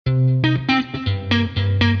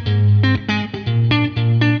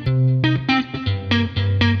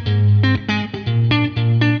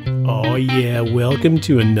welcome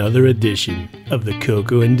to another edition of the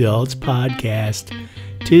Coco and Daltz podcast.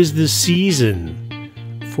 'Tis the season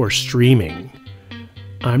for streaming.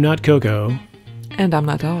 I'm not Coco. And I'm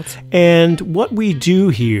not Daltz. And what we do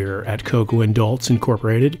here at Coco and Daltz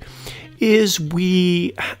Incorporated is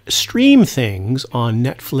we stream things on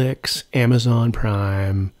Netflix, Amazon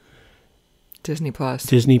Prime, Disney Plus,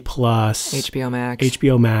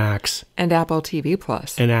 HBO Max, and Apple TV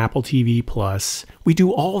Plus. And Apple TV Plus. We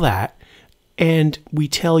do all that, and we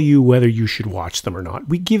tell you whether you should watch them or not.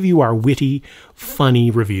 We give you our witty,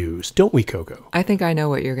 funny reviews, don't we, Coco? I think I know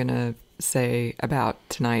what you're going to say about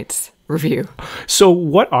tonight's review. So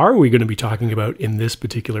what are we going to be talking about in this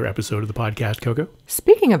particular episode of the podcast, Coco?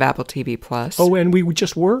 Speaking of Apple TV Plus. Oh, and we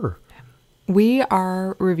just were. We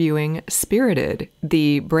are reviewing Spirited,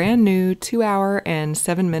 the brand new 2-hour and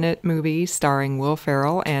 7-minute movie starring Will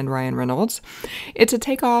Ferrell and Ryan Reynolds. It's a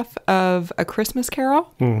takeoff of A Christmas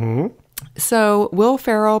Carol. Mm-hmm. So Will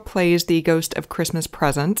Ferrell plays the ghost of Christmas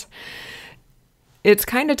Present. It's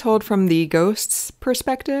kind of told from the ghost's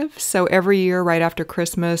perspective. So every year right after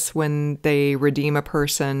Christmas, when they redeem a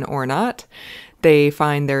person or not, they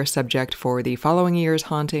find their subject for the following year's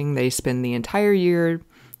haunting. They spend the entire year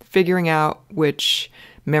figuring out which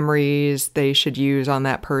memories they should use on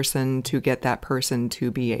that person to get that person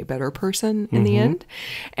to be a better person in the end.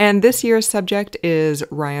 And this year's subject is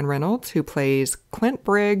Ryan Reynolds, who plays Clint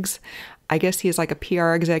Briggs. I guess he's like a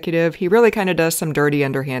PR executive. He really kind of does some dirty,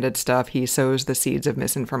 underhanded stuff. He sows the seeds of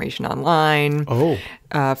misinformation online. Oh,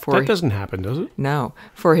 that doesn't happen, does it? No,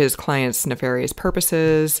 for his clients' nefarious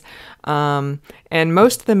purposes. And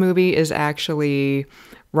most of the movie is actually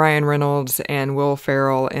Ryan Reynolds and Will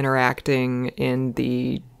Ferrell interacting in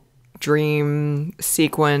the dream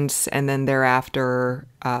sequence, and then thereafter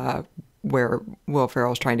where Will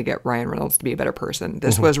Ferrell's trying to get Ryan Reynolds to be a better person.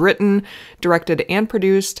 This was written, directed, and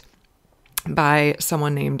produced by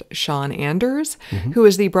someone named Sean Anders, who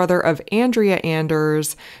is the brother of Andrea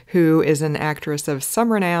Anders, who is an actress of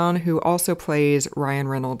some renown, who also plays Ryan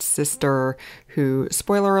Reynolds' sister, who,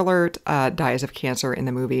 spoiler alert, dies of cancer in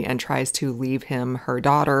the movie and tries to leave him her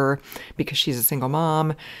daughter because she's a single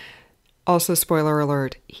mom. Also, spoiler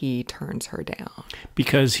alert, he turns her down.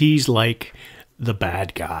 Because he's like the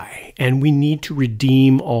bad guy, and we need to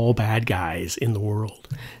redeem all bad guys in the world.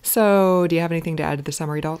 So, do you have anything to add to the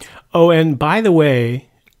summary, Daltz? Oh, and by the way,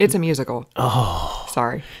 it's a musical. Oh,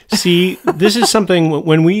 sorry. See, this is something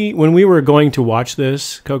when we were going to watch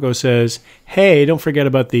this, Coco says, "Hey, don't forget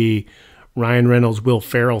about the Ryan Reynolds, Will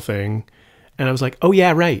Ferrell thing." And I was like, "Oh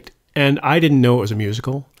yeah, right." And I didn't know it was a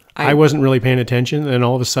musical. I wasn't really paying attention, and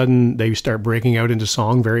all of a sudden they start breaking out into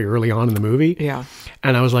song very early on in the movie. Yeah.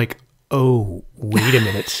 And I was like, "Oh, wait a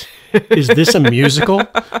minute. Is this a musical?"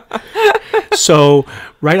 So,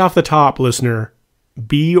 right off the top, listener,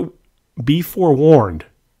 be forewarned.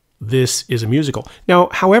 This is a musical. Now,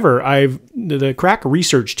 however, the crack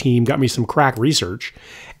research team got me some crack research,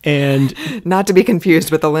 and not to be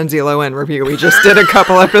confused with the Lindsay Lohan review we just did a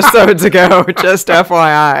couple episodes ago, just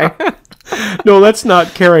FYI. No, let's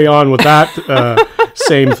not carry on with that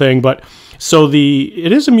same thing, but so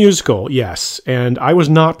it is a musical, yes, and I was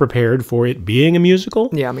not prepared for it being a musical.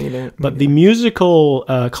 Yeah, me neither. But the musical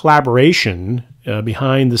collaboration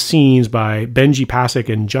behind the scenes by Benji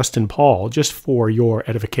Pasek and Justin Paul, just for your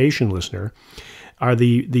edification, listener, are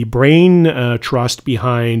the brain trust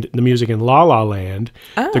behind the music in La La Land,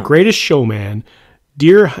 The Greatest Showman,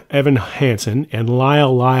 Dear Evan Hansen, and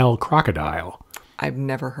Lyle Lyle Crocodile. I've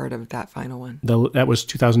never heard of that final one. That was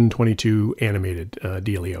 2022 animated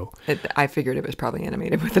dealio. I figured it was probably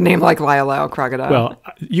animated with a name like Lyle Lyle Crocodile. Well,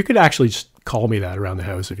 you could actually just call me that around the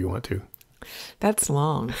house if you want to. That's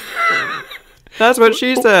long. That's what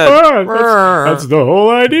she said. That's the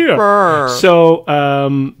whole idea. So,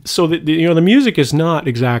 the music is not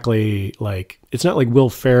exactly like, it's not like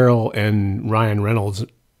Will Ferrell and Ryan Reynolds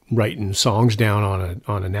writing songs down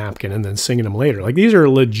on a napkin and then singing them later. Like, these are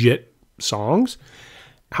legit songs.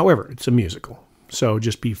 However, it's a musical, so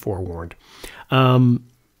just be forewarned.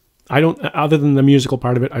 Other than the musical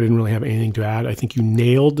part of it, I didn't really have anything to add. I think you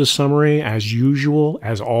nailed the summary as usual,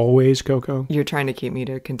 as always, Coco. You're trying to keep me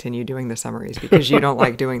to continue doing the summaries because you don't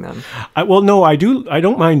like doing them. No, I do. I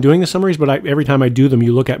don't mind doing the summaries, but every time I do them,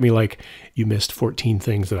 you look at me like you missed 14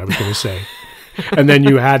 things that I was going to say. And then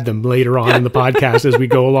you add them later on in the podcast as we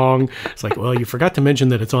go along. It's like, well, you forgot to mention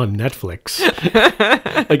that it's on Netflix.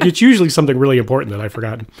 Like, it's usually something really important that I've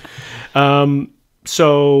forgotten.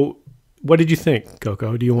 So what did you think,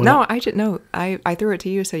 Coco? Do you want No, I threw it to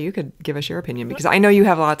you so you could give us your opinion because I know you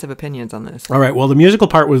have lots of opinions on this. All right. Well, the musical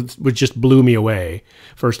part was just blew me away,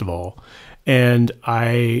 first of all. And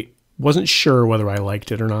I wasn't sure whether I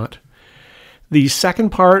liked it or not. The second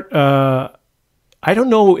part, I don't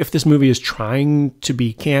know if this movie is trying to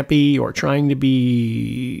be campy or trying to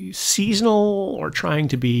be seasonal or trying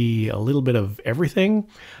to be a little bit of everything.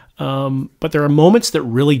 But there are moments that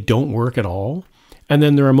really don't work at all. And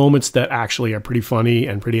then there are moments that actually are pretty funny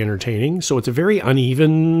and pretty entertaining. So it's a very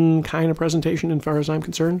uneven kind of presentation as far as I'm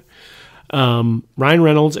concerned. Ryan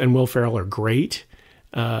Reynolds and Will Ferrell are great.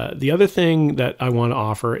 The other thing that I want to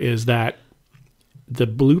offer is that the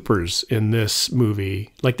bloopers in this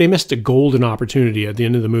movie, like they missed a golden opportunity at the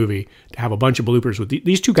end of the movie to have a bunch of bloopers with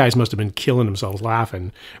these two guys must have been killing themselves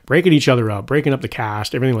laughing, breaking each other up, breaking up the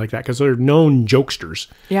cast, everything like that, because they're known jokesters.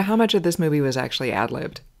 Yeah, how much of this movie was actually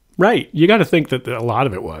ad-libbed? Right. You got to think that a lot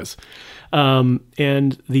of it was.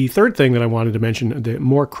 And the third thing that I wanted to mention, the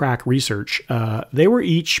More Crack Research, they were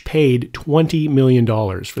each paid $20 million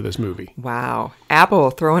for this movie. Wow.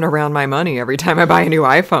 Apple throwing around my money every time I buy a new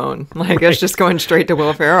iPhone. Like, right. It's just going straight to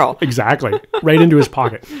Will Ferrell. Exactly. Right into his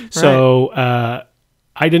pocket. So,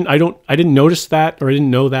 I didn't notice that, or I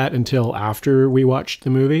didn't know that until after we watched the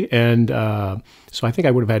movie. And, so I think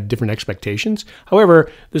I would have had different expectations.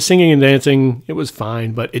 However, the singing and dancing, it was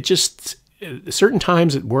fine, but it just, certain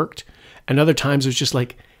times it worked. And other times it was just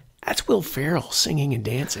like, that's Will Ferrell singing and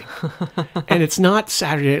dancing. And it's not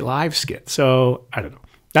Saturday Night Live skit. So I don't know.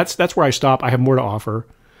 That's where I stop. I have more to offer,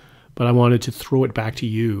 but I wanted to throw it back to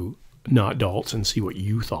you, not Daltz, and see what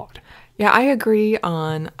you thought. Yeah, I agree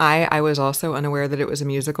on, I was also unaware that it was a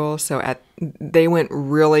musical. So they went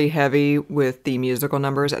really heavy with the musical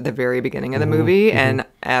numbers at the very beginning of the movie. And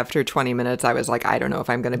after 20 minutes, I was like, I don't know if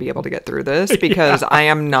I'm going to be able to get through this because I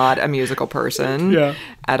am not a musical person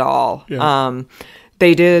at all. Yeah.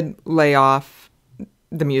 They did lay off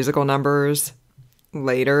the musical numbers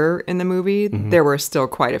later in the movie. There were still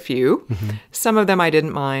quite a few. Some of them I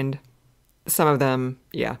didn't mind. Some of them,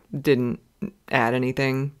 didn't add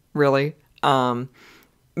anything. Really.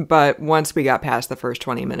 But once we got past the first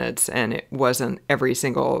 20 minutes and it wasn't every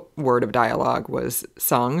single word of dialogue was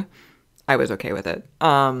sung, I was okay with it.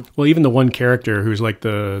 Well, even the one character who's like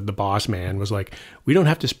the boss man was like, we don't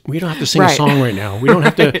have to sing a song right now. We don't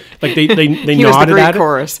have to, like they nodded at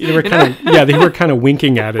chorus. They were kind of, they were kind of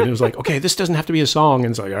winking at it. It was like, okay, this doesn't have to be a song.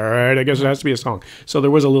 And it's like, all right, I guess it has to be a song. So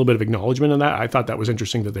there was a little bit of acknowledgement in that. I thought that was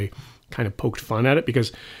interesting that they kind of poked fun at it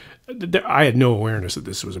because I had no awareness that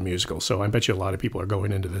this was a musical, so I bet you a lot of people are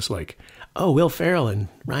going into this like, oh, Will Ferrell and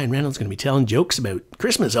Ryan Reynolds going to be telling jokes about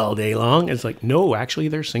Christmas all day long. And it's like, no, actually,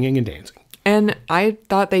 they're singing and dancing. And I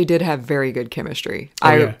thought they did have very good chemistry.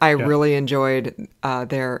 I really enjoyed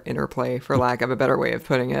their interplay, for lack of a better way of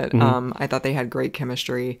putting it. I thought they had great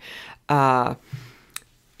chemistry. There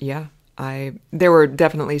were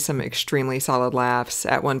definitely some extremely solid laughs.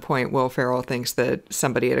 At one point, Will Ferrell thinks that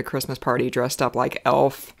somebody at a Christmas party dressed up like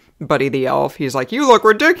Elf, Buddy the Elf. He's like, "You look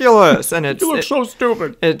ridiculous," and you look so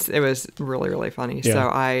stupid. It was really, really funny. Yeah. So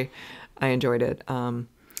I enjoyed it.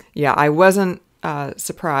 I wasn't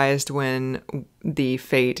surprised when the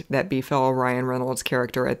fate that befell Ryan Reynolds'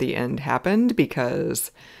 character at the end happened,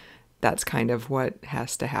 because that's kind of what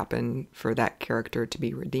has to happen for that character to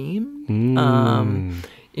be redeemed.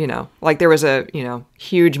 Like there was a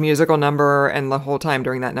huge musical number, and the whole time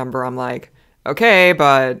during that number, I'm like, okay,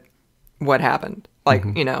 but what happened? Like,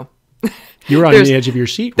 you were on the edge of your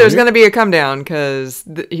seat. There's going to be a come down because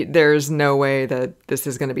there's no way that this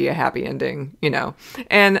is going to be a happy ending,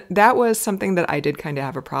 And that was something that I did kind of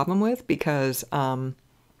have a problem with because, so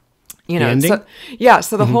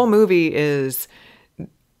the whole movie is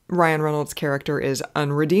Ryan Reynolds' character is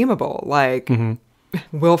unredeemable. Like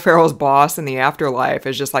Will Ferrell's boss in the afterlife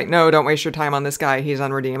is just like, no, don't waste your time on this guy. He's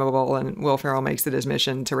unredeemable. And Will Ferrell makes it his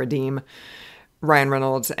mission to redeem Ryan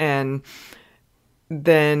Reynolds. And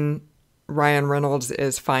then Ryan Reynolds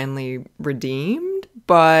is finally redeemed,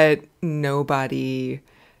 but nobody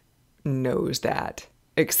knows that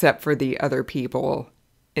except for the other people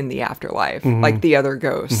in the afterlife, like the other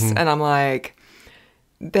ghosts. And I'm like,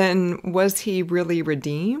 then was he really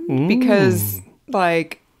redeemed? Because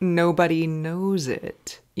like nobody knows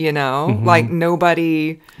it, like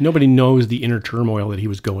nobody knows the inner turmoil that he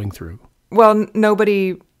was going through. Well,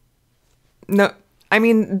 I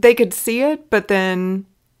mean, they could see it, but then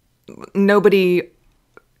nobody,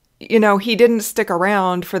 he didn't stick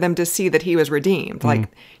around for them to see that he was redeemed. Like,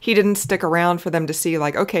 he didn't stick around for them to see,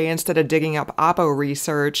 like, okay, instead of digging up Oppo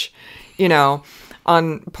research,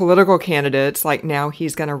 on political candidates, like, now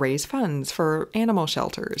he's going to raise funds for animal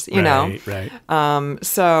shelters, know? Right.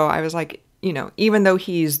 So I was like, even though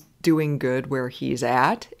he's doing good where he's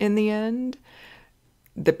at in the end,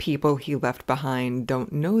 the people he left behind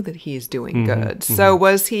don't know that he's doing good. So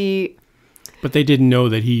was he... But they didn't know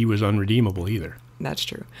that he was unredeemable either. That's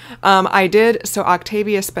true. I did. So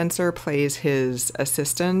Octavia Spencer plays his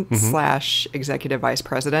assistant slash executive vice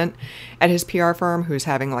president at his PR firm, who's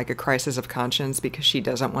having like a crisis of conscience because she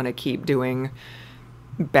doesn't want to keep doing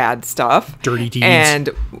bad stuff. Dirty deeds. And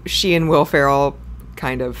she and Will Ferrell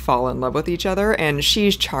kind of fall in love with each other, and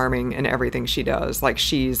she's charming in everything she does. Like,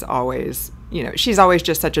 she's always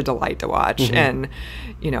just such a delight to watch. And,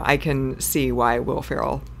 I can see why Will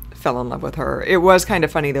Ferrell fell in love with her. It was kind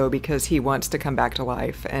of funny though, because he wants to come back to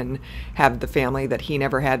life and have the family that he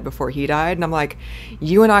never had before he died. And I'm like,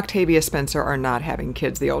 you and Octavia Spencer are not having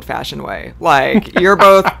kids the old-fashioned way. Like, you're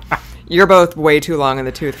both way too long in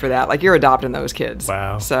the tooth for that. Like, you're adopting those kids.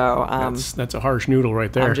 Wow. So that's a harsh noodle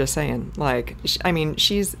right there. I'm just saying. Like, I mean,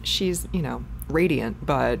 she's radiant,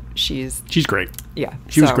 but she's great. Yeah.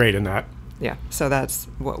 She was great in that. Yeah. So that's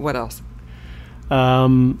what else?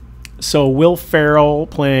 So Will Ferrell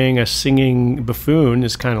playing a singing buffoon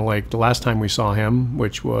is kind of like the last time we saw him,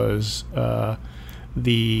 which was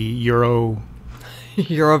the Eurovision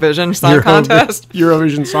Song Contest.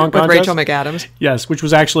 Eurovision Song Contest. With Rachel McAdams. Yes, which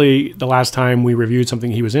was actually the last time we reviewed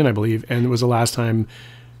something he was in, I believe. And it was the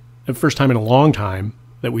first time in a long time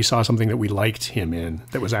that we saw something that we liked him in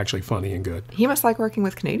that was actually funny and good. He must like working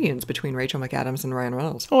with Canadians between Rachel McAdams and Ryan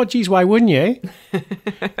Reynolds. Oh, geez, why wouldn't you?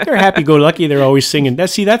 They're happy-go-lucky. They're always singing.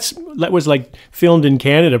 That was like filmed in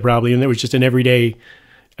Canada probably, and it was just an everyday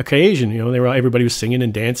occasion. Everybody was singing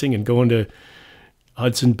and dancing and going to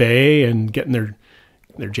Hudson Bay and getting their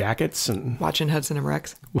jackets and watching Hudson and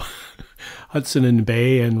Rex. Hudson and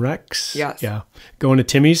Bay and Rex. Yes. Yeah. Going to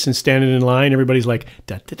Timmy's and standing in line. Everybody's like,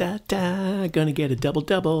 da da da da, gonna get a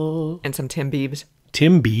double. And some Tim Biebs.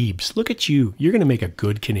 Tim Biebs. Look at you. You're gonna make a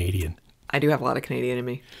good Canadian. I do have a lot of Canadian in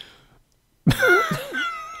me.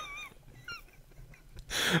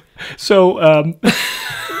 So,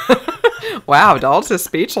 wow, Daltz is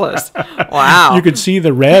speechless. Wow. You could see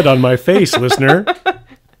the red on my face, listener.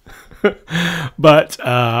 But,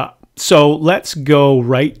 so let's go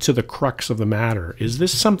right to the crux of the matter. Is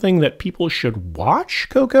this something that people should watch,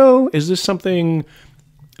 Coco? Is this something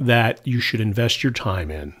that you should invest your time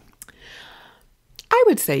in? I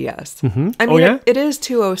would say yes. Mm-hmm. I mean, it is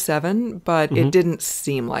 207, but it didn't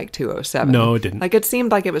seem like 207. No, it didn't. Like, it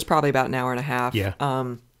seemed like it was probably about an hour and a half. Yeah.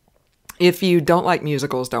 If you don't like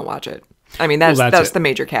musicals, don't watch it. I mean, that's the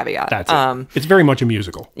major caveat. That's it. It's very much a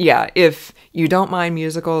musical. Yeah. If you don't mind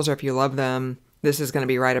musicals or if you love them, this is going to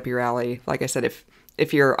be right up your alley. Like I said,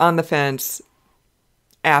 if you're on the fence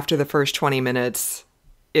after the first 20 minutes,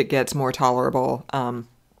 it gets more tolerable.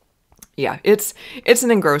 Yeah, it's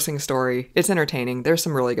an engrossing story. It's entertaining. There's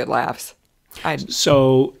some really good laughs.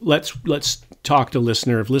 So let's talk to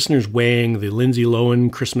listener. If listeners weighing the Lindsay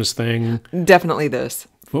Lohan Christmas thing. Definitely this.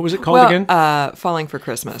 What was it called again? Falling for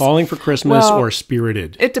Christmas. Falling for Christmas or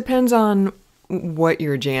Spirited. It depends on what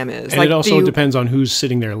your jam is. And like, it also depends on who's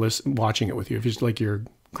sitting there watching it with you. If it's like your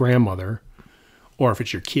grandmother or if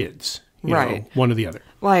it's your kids. You know, one or the other.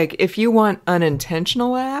 Like, if you want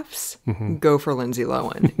unintentional laughs, go for Lindsay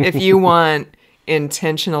Lohan. If you want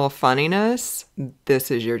intentional funniness,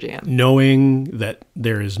 this is your jam. Knowing that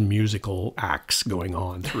there is musical acts going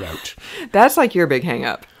on throughout. That's like your big hang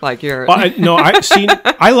up. Like your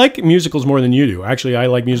I like musicals more than you do. Actually, I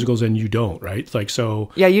like musicals and you don't, right? Like, so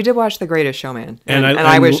yeah, you did watch The Greatest Showman. And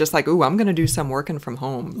I was just like, ooh, I'm going to do some working from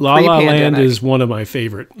home. La La Land is one of my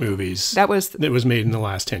favorite movies. That was made in the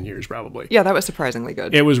last 10 years, probably. Yeah, that was surprisingly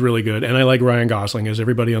good. It was really good. And I like Ryan Gosling, as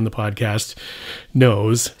everybody on the podcast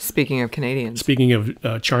knows. Speaking of Canadians. Speaking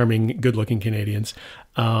of charming, good-looking Canadians.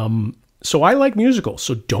 So I like musicals,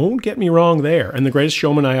 so don't get me wrong there. And The Greatest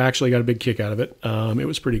Showman, I actually got a big kick out of it. It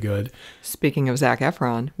was pretty good. Speaking of Zac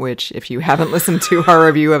Efron, which if you haven't listened to our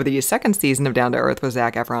review of the second season of Down to Earth with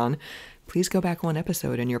Zac Efron, please go back one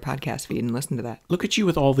episode in your podcast feed and listen to that. Look at you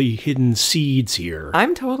with all the hidden seeds here.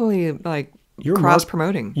 I'm totally like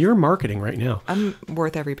cross-promoting. You're marketing right now. I'm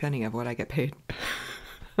worth every penny of what I get paid.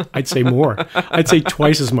 I'd say more. I'd say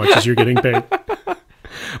twice as much as you're getting paid.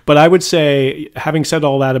 But I would say, having said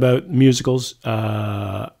all that about musicals,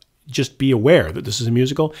 just be aware that this is a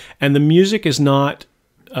musical. And the music is not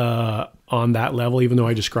on that level, even though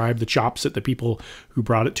I described the chops that the people who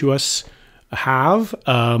brought it to us have.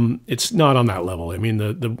 It's not on that level. I mean,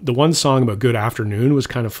 the one song about Good Afternoon was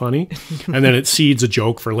kind of funny. And then it seeds a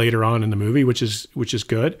joke for later on in the movie, which is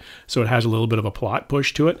good. So it has a little bit of a plot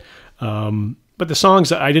push to it. But the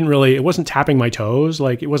songs, it wasn't tapping my toes.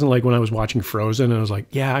 Like, it wasn't like when I was watching Frozen and I was like,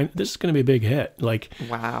 yeah, this is going to be a big hit. Like,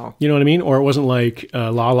 wow. You know what I mean? Or it wasn't like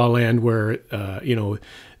La La Land where,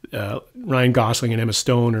 Ryan Gosling and Emma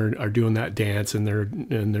Stone are doing that dance and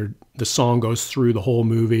the song goes through the whole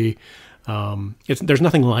movie. There's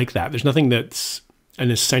nothing like that. There's nothing that's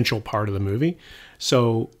an essential part of the movie.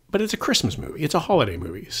 So, but it's a Christmas movie. It's a holiday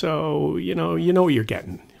movie. So, you know what you're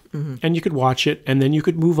getting. Mm-hmm. And you could watch it, and then you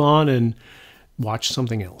could move on and watch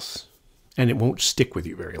something else. And it won't stick with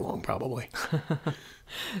you very long, probably.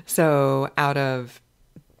 So, out of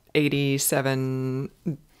 87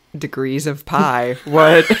 degrees of pie,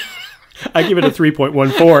 what? I give it a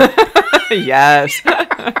 3.14. Yes.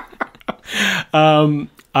 Out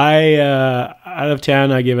of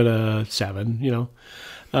 10, I give it a 7,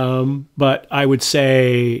 But I would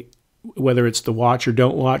say, whether it's the watch or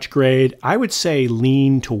don't watch grade, I would say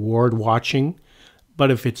lean toward watching.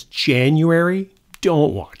 But if it's January,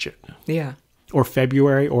 don't watch it. Yeah. Or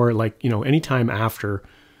February, or anytime after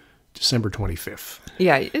December 25th.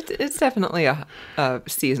 Yeah, it's definitely a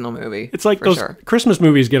seasonal movie. It's like those Christmas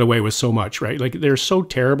movies get away with so much, right? Like, they're so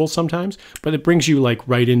terrible sometimes, but it brings you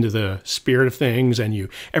right into the spirit of things, and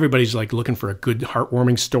everybody's looking for a good,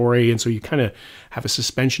 heartwarming story, and so you kind of have a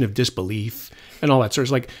suspension of disbelief and all that. So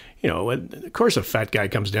it's of course a fat guy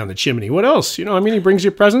comes down the chimney. What else? He brings you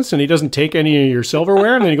presents, and he doesn't take any of your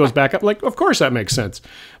silverware, and then he goes back up. Of course that makes sense.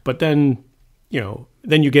 But then,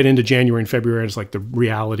 then you get into January and February, and it's the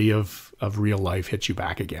reality of real life hits you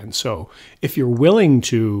back again. So if you're willing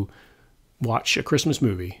to watch a Christmas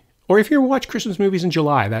movie, or if you watch Christmas movies in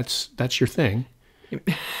July, that's your thing,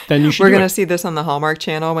 then you should. We're going to see this on the Hallmark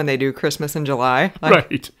Channel when they do Christmas in July.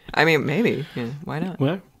 Right. I mean, maybe. Yeah, why not?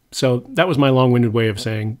 Well, so that was my long-winded way of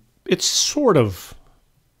saying it's sort of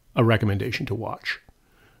a recommendation to watch.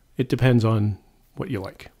 It depends on what you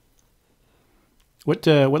like. What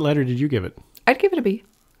letter did you give it? I'd give it a B.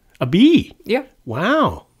 A B? Yeah.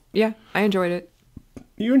 Wow. Yeah, I enjoyed it.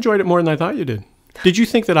 You enjoyed it more than I thought you did. Did you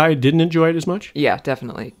think that I didn't enjoy it as much? Yeah,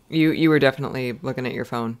 definitely. You were definitely looking at your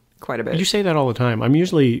phone quite a bit. You say that all the time. I'm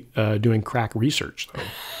usually doing crack research, though.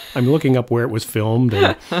 I'm looking up where it was filmed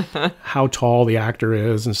and how tall the actor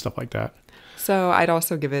is and stuff like that. So I'd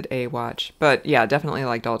also give it a watch. But yeah, definitely,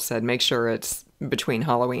 like Dalt said, make sure it's between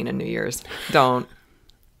Halloween and New Year's. Don't,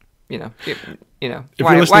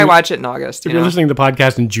 why watch it in August? If you're listening to the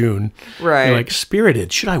podcast in June, right? You're like,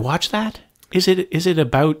 Spirited. Should I watch that? Is it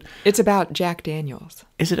about? It's about Jack Daniels.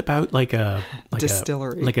 Is it about like a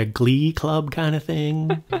distillery, like a Glee Club kind of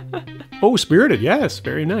thing? Oh, Spirited. Yes,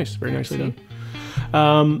 very nice, very nicely done.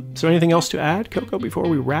 So, anything else to add, Coco, before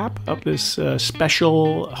we wrap up this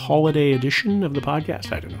special holiday edition of the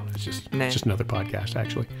podcast? I don't know. It's just another podcast,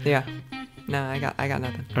 actually. Yeah. No, I got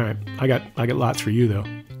nothing. All right, I got lots for you though.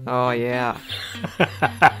 Oh yeah.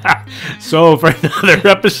 So for another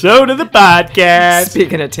episode of the podcast.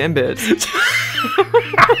 Speaking of Timbits,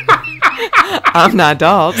 I'm not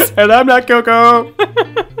Dalt, and I'm not Coco.